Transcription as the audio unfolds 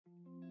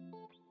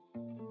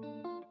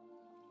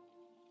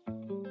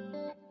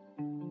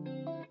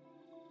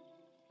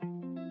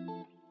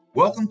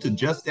Welcome to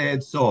Just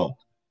Add Salt,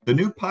 the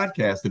new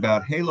podcast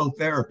about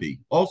halotherapy,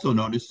 also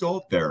known as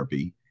salt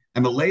therapy,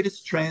 and the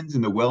latest trends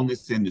in the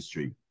wellness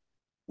industry.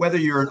 Whether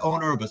you're an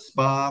owner of a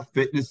spa,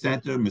 fitness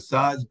center,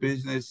 massage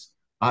business,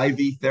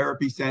 IV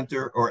therapy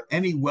center, or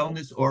any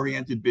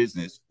wellness-oriented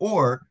business,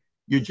 or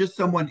you're just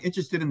someone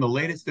interested in the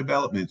latest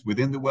developments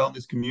within the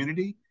wellness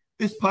community,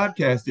 this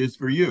podcast is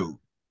for you.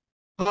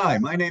 Hi,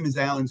 my name is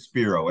Alan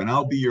Spiro, and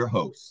I'll be your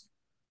host.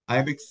 I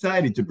am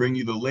excited to bring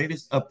you the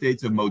latest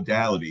updates of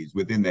modalities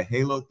within the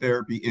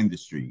halotherapy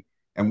industry,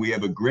 and we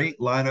have a great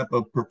lineup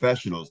of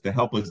professionals to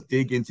help us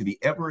dig into the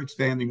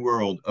ever-expanding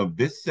world of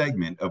this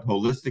segment of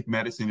holistic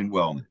medicine and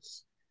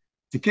wellness.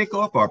 To kick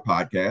off our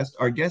podcast,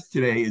 our guest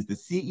today is the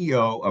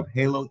CEO of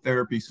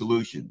Halotherapy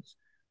Solutions,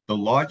 the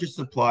largest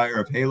supplier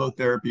of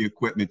halotherapy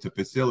equipment to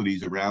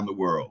facilities around the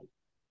world.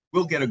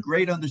 We'll get a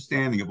great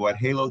understanding of what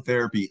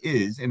halotherapy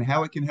is and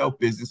how it can help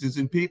businesses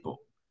and people.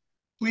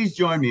 Please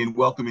join me in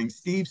welcoming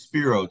Steve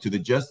Spiro to the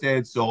Just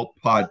Add Salt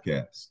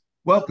podcast.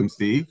 Welcome,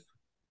 Steve.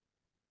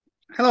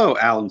 Hello,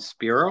 Alan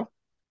Spiro.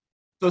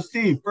 So,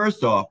 Steve,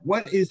 first off,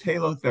 what is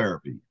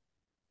halotherapy?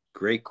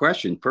 Great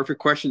question. Perfect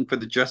question for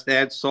the Just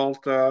Add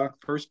Salt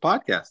first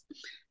podcast.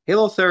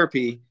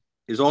 Halotherapy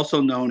is also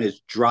known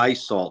as dry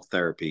salt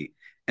therapy,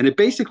 and it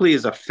basically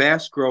is a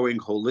fast-growing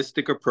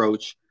holistic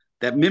approach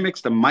that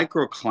mimics the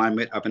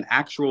microclimate of an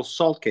actual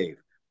salt cave.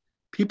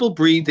 People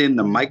breathe in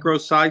the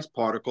micro-sized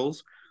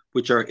particles,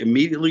 which are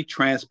immediately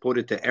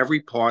transported to every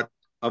part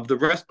of the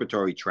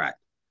respiratory tract.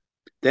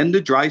 Then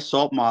the dry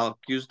salt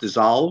molecules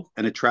dissolve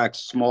and attract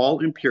small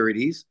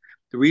impurities,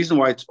 the reason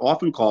why it's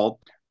often called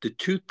the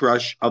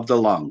toothbrush of the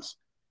lungs.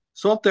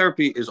 Salt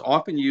therapy is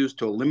often used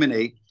to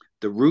eliminate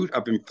the root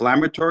of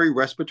inflammatory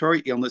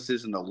respiratory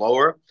illnesses in the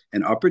lower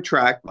and upper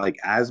tract, like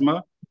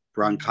asthma,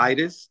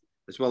 bronchitis,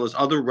 as well as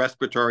other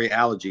respiratory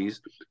allergies,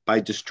 by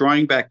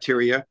destroying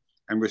bacteria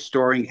and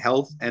restoring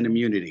health and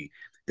immunity.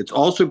 It's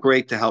also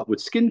great to help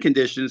with skin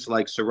conditions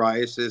like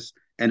psoriasis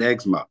and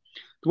eczema.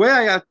 The way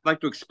I like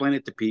to explain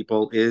it to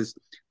people is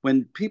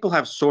when people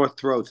have sore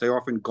throats, they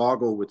often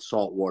gargle with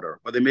salt water,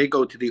 or they may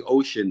go to the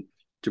ocean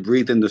to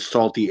breathe in the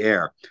salty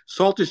air.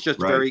 Salt is just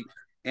very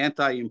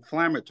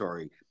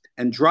anti-inflammatory.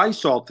 And dry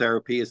salt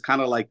therapy is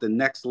kind of like the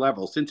next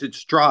level. Since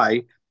it's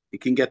dry,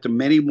 it can get to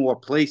many more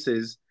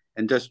places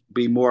and just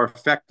be more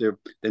effective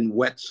than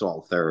wet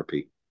salt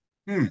therapy.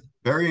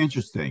 Very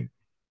interesting.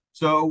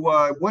 So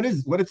what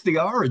is the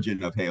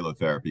origin of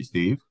halotherapy,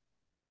 Steve?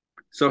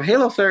 So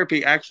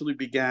halotherapy actually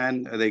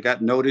began, they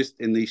got noticed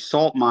in the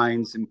salt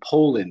mines in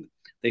Poland.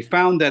 They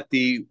found that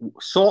the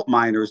salt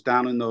miners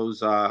down in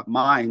those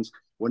mines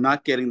were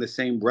not getting the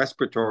same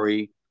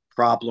respiratory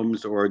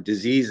problems or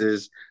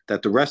diseases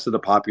that the rest of the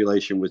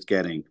population was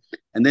getting.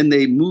 And then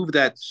they moved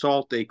that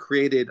salt, they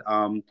created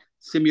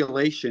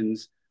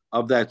simulations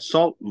of that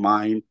salt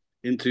mine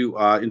into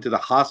the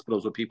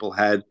hospitals where people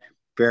had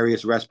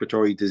various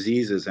respiratory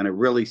diseases, and it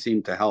really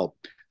seemed to help.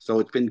 So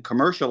it's been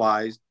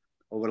commercialized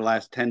over the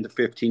last 10 to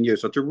 15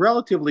 years. So it's a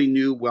relatively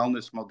new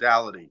wellness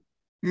modality.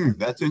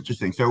 That's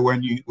interesting. So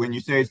when you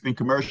say it's been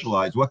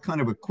commercialized, what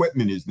kind of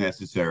equipment is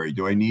necessary?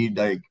 Do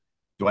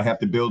I have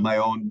to build my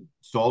own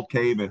salt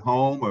cave at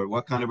home, or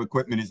what kind of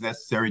equipment is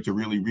necessary to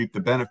really reap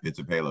the benefits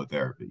of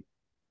halotherapy?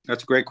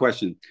 That's a great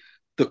question.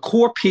 The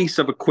core piece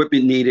of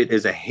equipment needed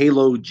is a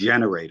halo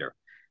generator.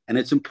 And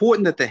it's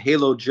important that the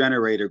halo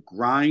generator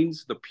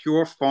grinds the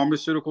pure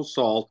pharmaceutical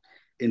salt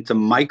into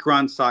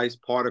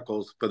micron-sized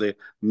particles for the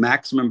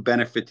maximum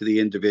benefit to the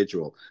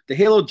individual. The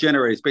halo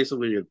generator is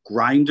basically a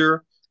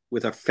grinder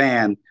with a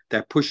fan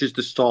that pushes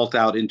the salt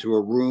out into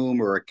a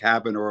room or a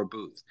cabin or a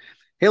booth.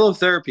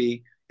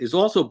 Halotherapy is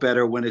also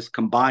better when it's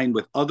combined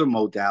with other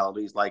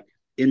modalities like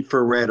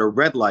infrared or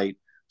red light.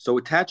 So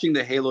attaching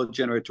the halo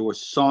generator to a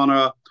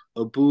sauna,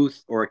 a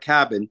booth, or a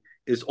cabin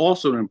is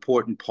also an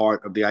important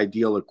part of the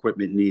ideal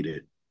equipment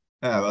needed.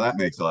 Yeah, well, that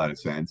makes a lot of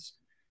sense.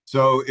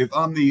 So if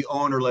I'm the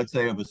owner, let's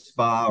say, of a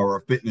spa or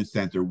a fitness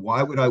center,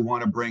 why would I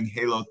want to bring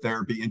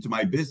halotherapy into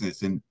my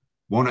business? And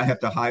won't I have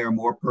to hire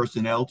more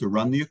personnel to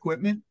run the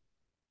equipment?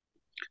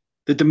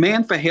 The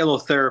demand for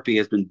halotherapy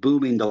has been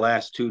booming the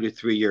last 2 to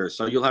 3 years.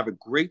 So you'll have a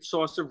great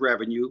source of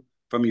revenue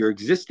from your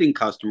existing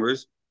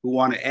customers who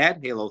want to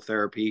add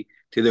halotherapy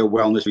to their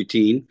wellness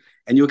routine,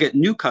 and you'll get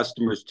new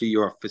customers to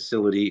your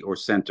facility or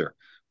center.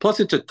 Plus,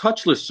 it's a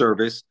touchless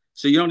service,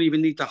 so you don't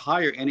even need to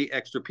hire any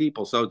extra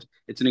people. So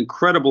it's an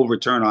incredible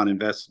return on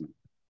investment.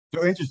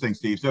 So interesting,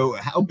 Steve. So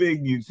how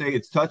big, you say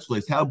it's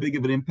touchless, how big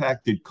of an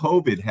impact did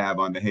COVID have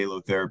on the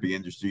halotherapy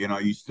industry? And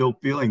are you still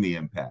feeling the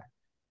impact?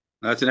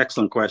 That's an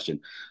excellent question.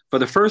 For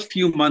the first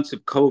few months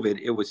of COVID,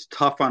 it was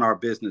tough on our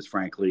business,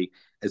 frankly,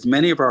 as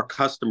many of our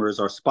customers,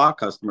 our spa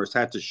customers,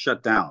 had to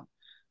shut down.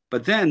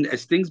 But then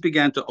as things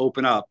began to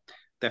open up,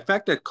 the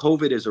fact that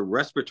COVID is a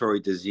respiratory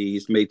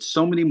disease made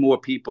so many more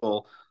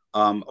people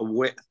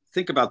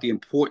think about the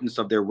importance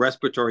of their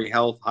respiratory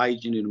health,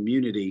 hygiene, and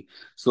immunity.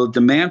 So the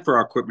demand for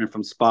our equipment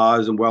from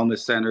spas and wellness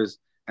centers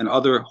and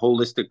other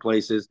holistic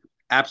places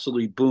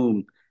absolutely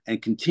boomed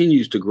and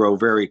continues to grow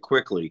very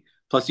quickly.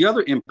 Plus, the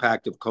other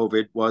impact of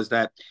COVID was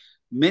that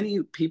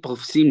many people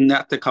seem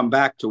not to come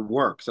back to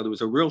work. So there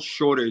was a real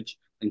shortage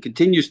and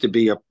continues to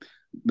be a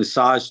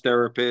massage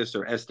therapists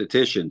or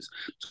estheticians.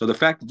 So the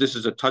fact that this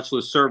is a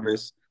touchless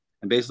service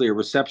and basically a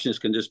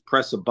receptionist can just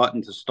press a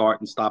button to start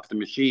and stop the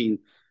machine,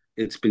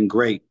 it's been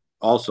great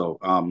also.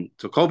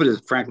 So COVID has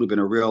frankly been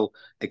a real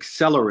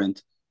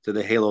accelerant to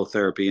the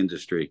halotherapy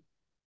industry.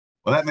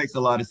 Well, that makes a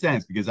lot of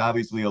sense because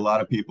obviously a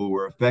lot of people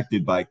were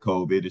affected by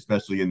COVID,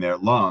 especially in their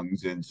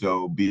lungs. And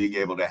so being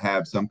able to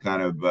have some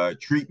kind of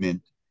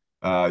treatment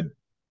uh,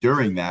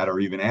 during that or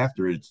even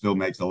after it still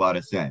makes a lot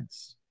of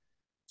sense.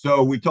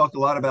 So we talked a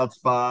lot about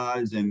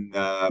spas and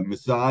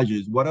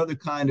massages. What other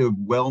kind of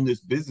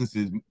wellness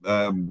businesses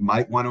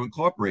might want to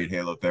incorporate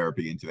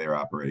halotherapy into their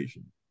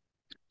operation?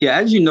 Yeah,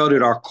 as you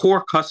noted, our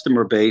core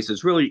customer base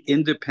is really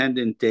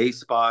independent day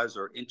spas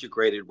or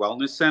integrated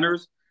wellness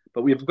centers.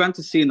 But we've begun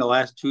to see in the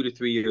last 2 to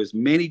 3 years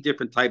many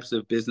different types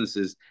of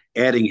businesses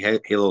adding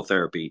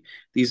halotherapy.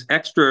 These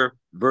extra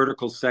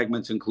vertical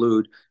segments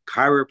include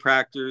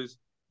chiropractors,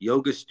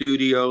 yoga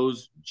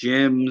studios,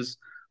 gyms,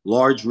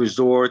 large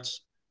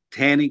resorts,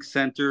 tanning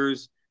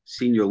centers,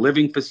 senior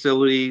living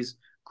facilities,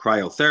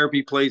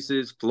 cryotherapy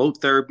places,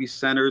 float therapy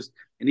centers,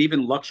 and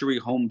even luxury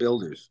home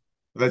builders.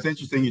 That's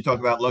interesting. You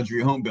talk about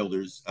luxury home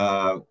builders.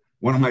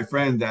 One of my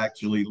friends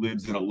actually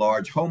lives in a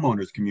large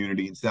homeowners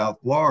community in South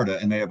Florida,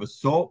 and they have a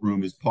salt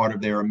room as part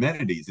of their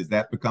amenities. Is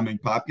that becoming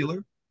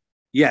popular?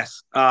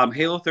 Yes,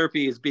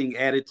 halotherapy is being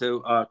added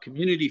to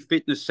community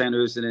fitness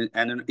centers,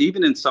 and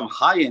even in some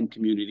high-end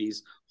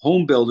communities,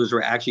 home builders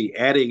are actually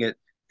adding it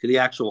to the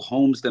actual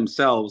homes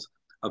themselves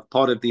of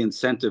part of the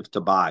incentive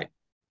to buy.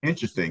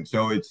 Interesting.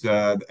 So it's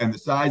and the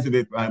size of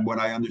it, what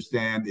I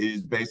understand,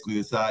 is basically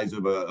the size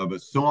of a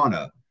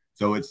sauna.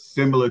 So it's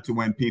similar to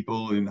when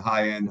people in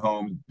high-end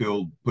homes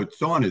put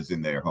saunas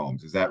in their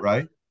homes. Is that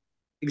right?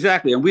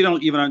 Exactly, and we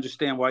don't even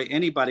understand why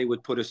anybody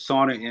would put a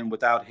sauna in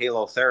without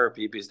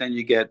halotherapy, because then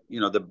you get,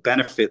 the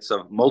benefits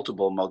of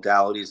multiple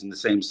modalities in the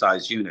same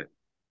size unit.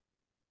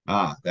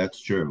 Ah,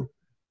 that's true.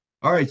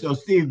 All right. So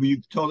Steve,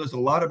 you've told us a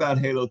lot about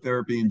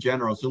halotherapy in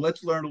general. So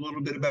let's learn a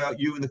little bit about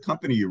you and the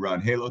company you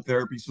run,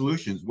 Halotherapy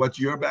Solutions. What's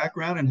your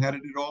background and how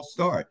did it all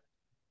start?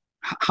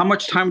 How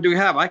much time do we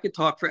have? I could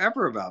talk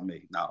forever about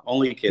me. No,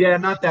 only kidding. Yeah,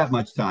 not that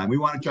much time. We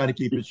want to try to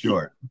keep it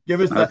short.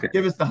 Okay.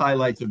 Give us the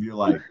highlights of your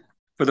life.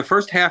 For the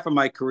first half of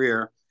my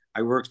career,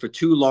 I worked for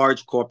two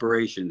large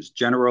corporations,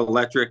 General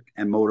Electric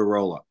and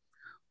Motorola.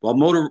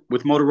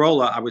 With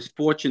Motorola, I was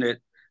fortunate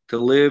to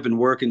live and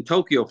work in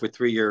Tokyo for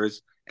 3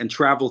 years and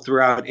travel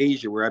throughout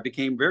Asia, where I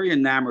became very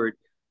enamored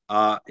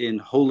in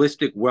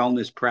holistic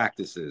wellness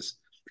practices.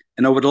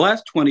 And over the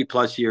last 20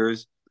 plus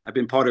years, I've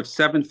been part of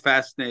 7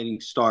 fascinating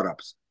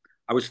startups.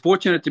 I was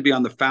fortunate to be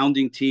on the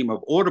founding team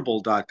of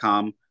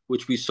Audible.com,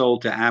 which we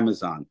sold to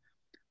Amazon.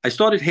 I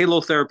started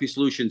Halotherapy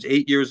Solutions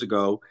 8 years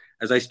ago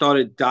as I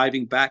started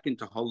diving back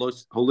into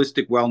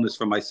holistic wellness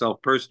for myself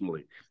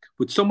personally.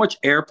 With so much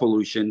air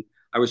pollution,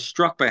 I was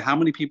struck by how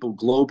many people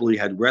globally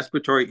had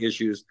respiratory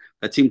issues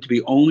that seemed to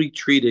be only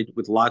treated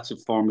with lots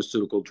of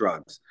pharmaceutical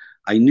drugs.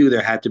 I knew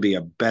there had to be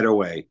a better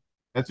way.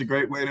 That's a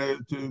great way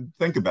to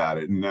think about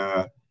it. And,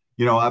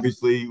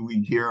 obviously we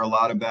hear a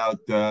lot about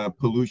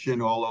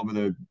pollution all over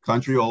the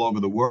country, all over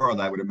the world.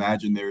 I would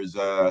imagine there's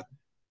a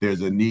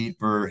need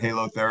for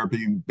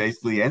halotherapy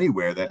basically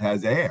anywhere that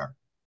has air.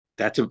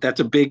 That's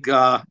a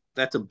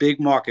big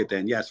market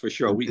then. Yes, for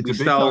sure. We It's we a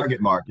big sell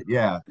target market.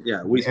 Yeah.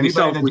 yeah we Anybody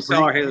sell that's we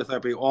sell our breathing,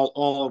 halotherapy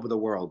all over the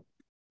world.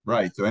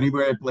 right. So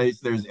anywhere a place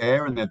there's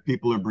air and that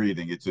people are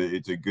breathing, it's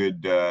a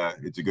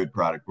good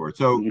product for it.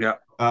 So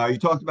Yeah. you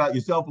talked about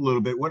yourself a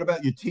little bit. What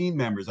about your team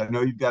members? I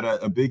know you've got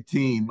a big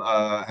team.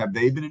 Have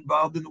they been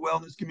involved in the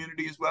wellness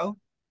community as well?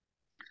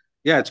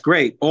 Yeah, it's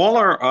great. All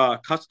our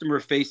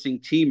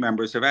customer-facing team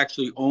members have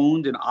actually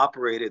owned and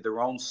operated their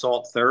own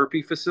salt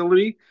therapy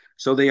facility,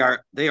 so they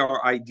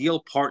are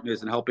ideal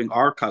partners in helping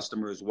our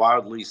customers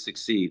wildly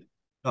succeed.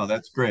 Oh,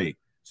 that's great.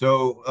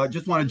 So I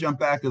just want to jump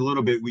back a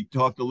little bit. We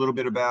talked a little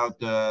bit about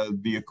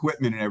the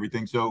equipment and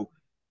everything. So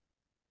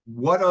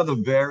what are the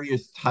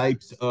various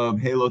types of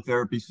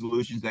halotherapy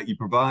solutions that you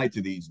provide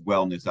to these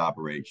wellness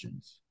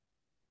operations?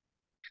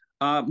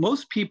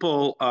 Most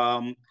people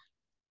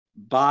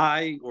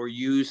buy or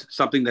use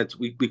something that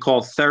we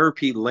call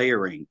therapy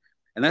layering,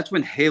 and that's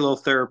when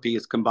halotherapy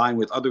is combined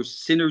with other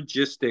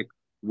synergistic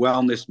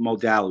wellness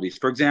modalities.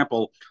 For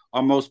example,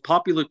 our most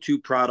popular two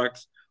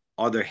products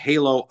are the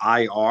Halo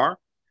IR,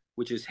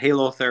 which is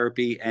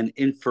halotherapy and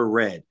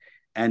infrared,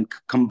 and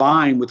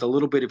combined with a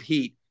little bit of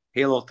heat,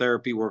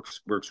 halotherapy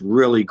works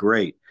really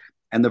great.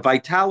 And the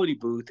Vitality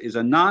Booth is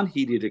a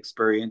non-heated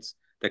experience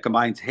that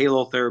combines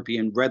halotherapy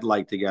and red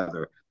light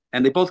together.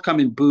 And they both come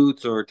in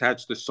booths or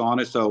attached to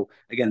sauna. So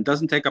again, it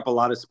doesn't take up a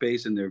lot of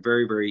space, and they're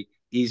very, very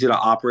easy to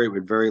operate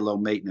with very low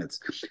maintenance.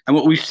 And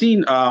what we've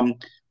seen,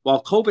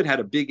 while COVID had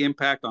a big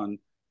impact on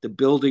the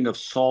building of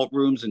salt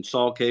rooms and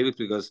salt caves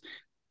because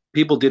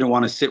people didn't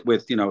want to sit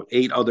with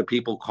 8 other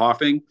people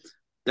coughing,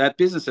 that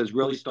business has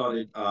really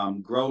started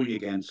growing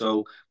again.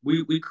 So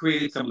we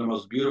create some of the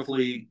most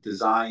beautifully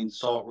designed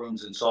salt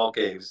rooms and salt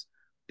caves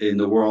in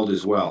the world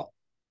as well.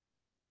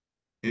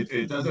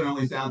 it doesn't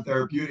only sound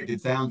therapeutic,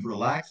 it sounds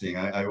relaxing.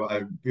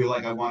 I feel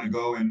like I want to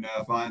go and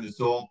find a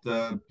salt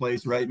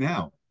place right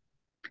now.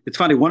 It's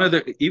funny. One of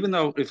the even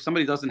though if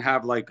somebody doesn't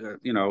have like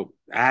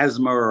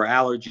asthma or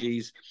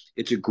allergies,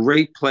 it's a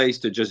great place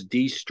to just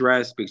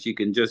de-stress because you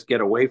can just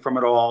get away from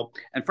it all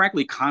and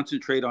frankly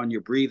concentrate on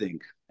your breathing.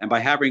 And by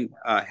having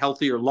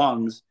healthier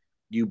lungs,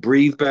 you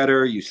breathe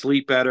better, you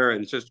sleep better,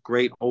 and it's just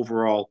great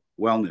overall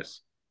wellness.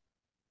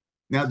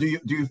 Now, do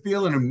you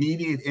feel an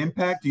immediate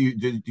impact?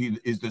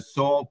 Is the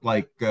salt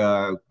like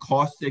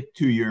caustic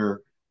to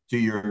your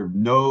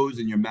nose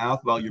and your mouth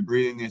while you're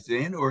breathing this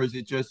in, or is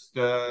it just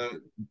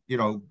you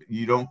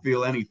don't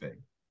feel anything?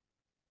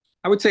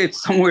 I would say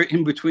it's somewhere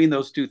in between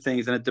those two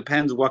things, and it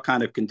depends what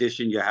kind of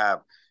condition you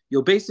have.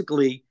 You'll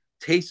basically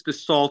taste the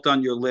salt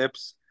on your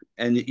lips,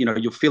 and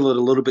you'll feel it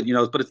a little bit in your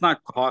nose, but it's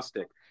not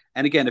caustic.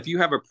 And again, if you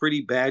have a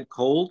pretty bad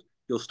cold,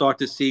 you'll start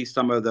to see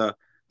some of the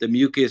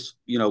mucus,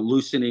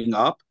 loosening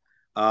up.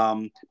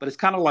 But it's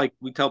kind of like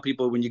we tell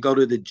people when you go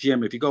to the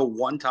gym. If you go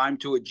one time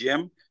to a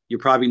gym, you're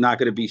probably not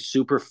going to be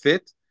super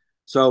fit.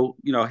 So,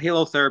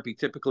 halotherapy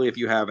typically, if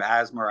you have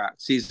asthma or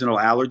seasonal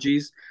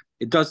allergies,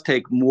 it does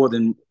take more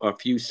than a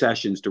few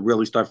sessions to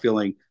really start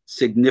feeling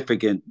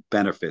significant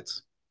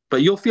benefits.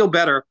 But you'll feel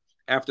better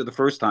after the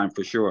first time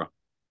for sure.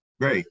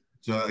 Great.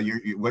 So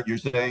what you're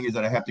saying is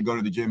that I have to go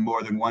to the gym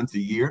more than once a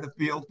year to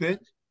feel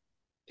fit?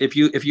 If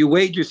you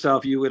weighed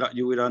yourself, you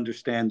would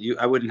understand.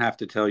 I wouldn't have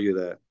to tell you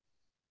that.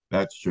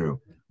 That's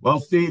true. Well,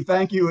 Steve,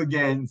 thank you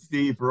again,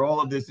 Steve, for all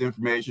of this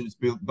information. It's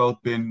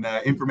both been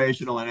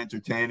informational and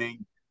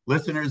entertaining.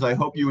 Listeners, I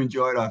hope you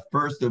enjoyed our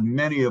first of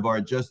many of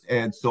our Just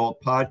Add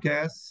Salt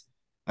podcasts.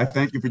 I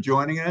thank you for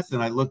joining us,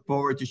 and I look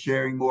forward to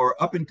sharing more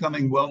up and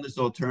coming wellness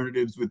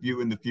alternatives with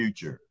you in the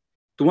future.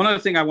 The one other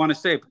thing I want to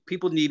say, if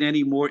people need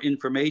any more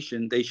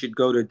information, they should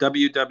go to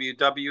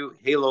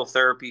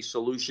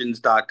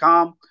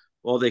www.halotherapysolutions.com,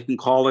 or they can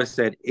call us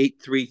at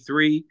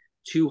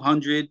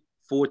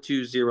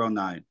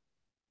 833-200-4209.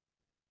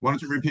 Why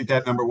don't you repeat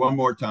that number one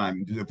more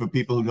time for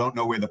people who don't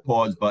know where the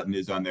pause button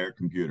is on their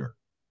computer?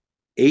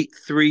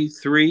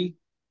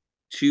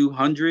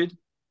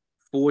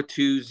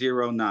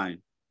 833-200-4209.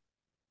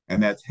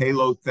 And that's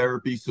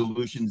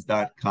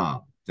halotherapysolutions.com.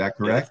 Is that Yeah,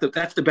 correct?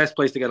 that's the best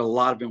place to get a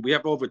lot of them. We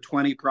have over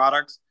 20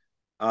 products,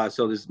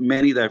 so there's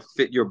many that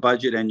fit your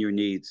budget and your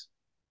needs.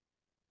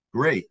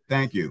 Great.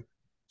 Thank you.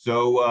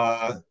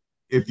 So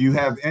if you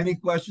have any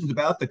questions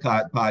about the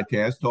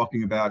podcast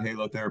talking about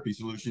halotherapy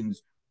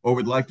solutions, or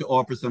would like to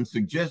offer some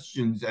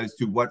suggestions as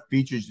to what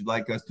features you'd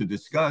like us to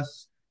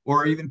discuss,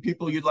 or even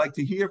people you'd like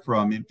to hear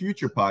from in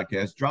future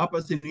podcasts, drop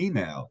us an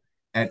email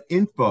at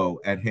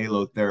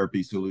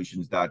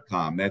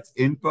info@halotherapysolutions.com. That's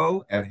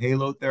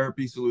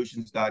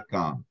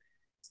info@halotherapysolutions.com.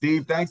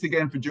 Steve, thanks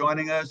again for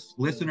joining us.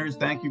 Listeners,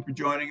 thank you for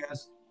joining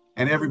us.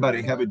 And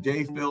everybody, have a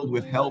day filled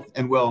with health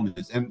and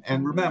wellness.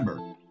 And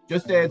remember,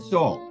 just add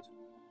salt.